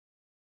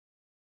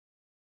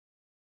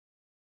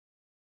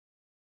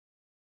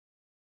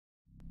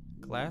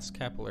Glass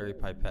capillary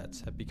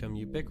pipettes have become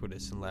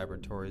ubiquitous in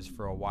laboratories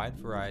for a wide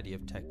variety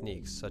of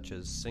techniques such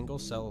as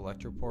single-cell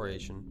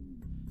electroporation,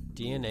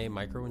 DNA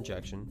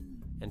microinjection,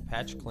 and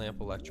patch clamp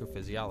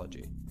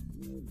electrophysiology.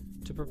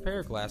 To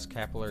prepare glass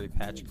capillary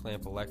patch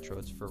clamp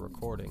electrodes for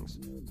recordings,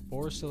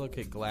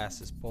 borosilicate glass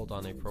is pulled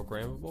on a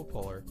programmable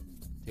puller,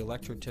 the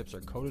electrode tips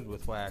are coated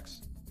with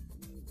wax,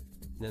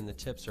 and then the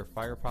tips are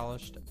fire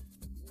polished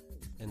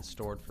and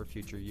stored for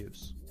future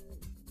use.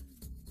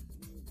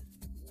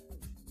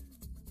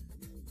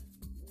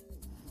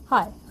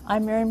 Hi,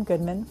 I'm Miriam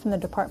Goodman from the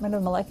Department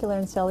of Molecular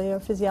and Cellular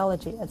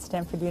Physiology at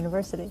Stanford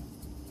University.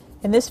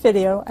 In this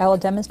video, I will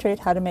demonstrate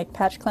how to make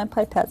patch clamp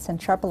pipettes and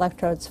sharp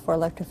electrodes for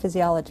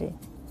electrophysiology.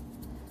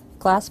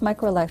 Glass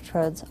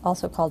microelectrodes,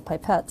 also called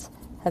pipettes,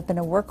 have been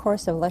a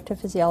workhorse of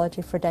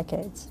electrophysiology for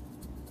decades.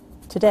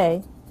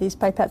 Today, these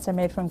pipettes are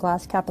made from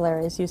glass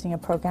capillaries using a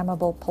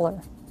programmable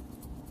puller.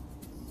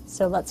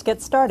 So let's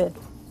get started.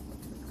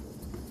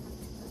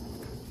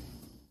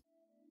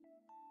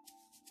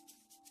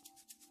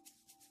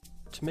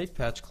 To make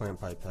patch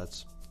clamp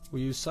pipettes,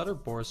 we use Sutter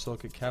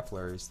borosilicate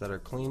capillaries that are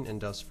clean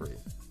and dust-free,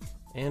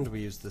 and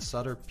we use the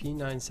Sutter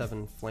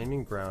P97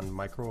 Flaming Brown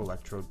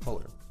Microelectrode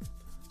Puller.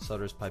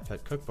 Sutter's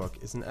Pipette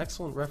Cookbook is an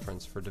excellent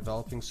reference for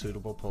developing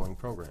suitable pulling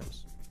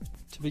programs.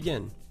 To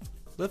begin,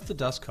 lift the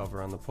dust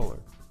cover on the puller.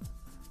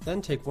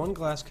 Then take one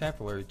glass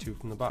capillary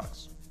tube from the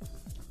box.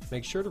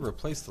 Make sure to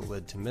replace the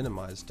lid to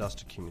minimize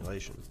dust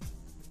accumulation.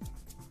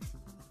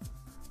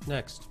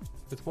 Next,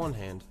 with one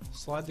hand,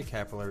 slide the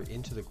capillary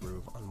into the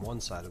groove on one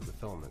side of the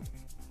filament.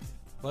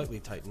 Lightly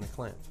tighten the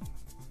clamp.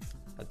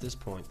 At this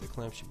point, the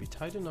clamp should be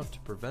tight enough to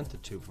prevent the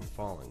tube from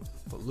falling,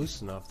 but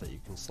loose enough that you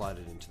can slide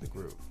it into the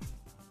groove.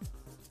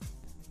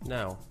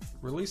 Now,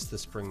 release the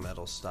spring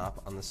metal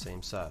stop on the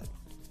same side.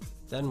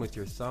 Then with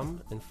your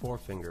thumb and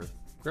forefinger,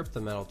 grip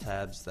the metal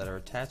tabs that are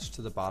attached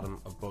to the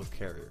bottom of both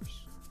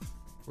carriers.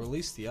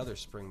 Release the other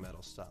spring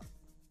metal stop.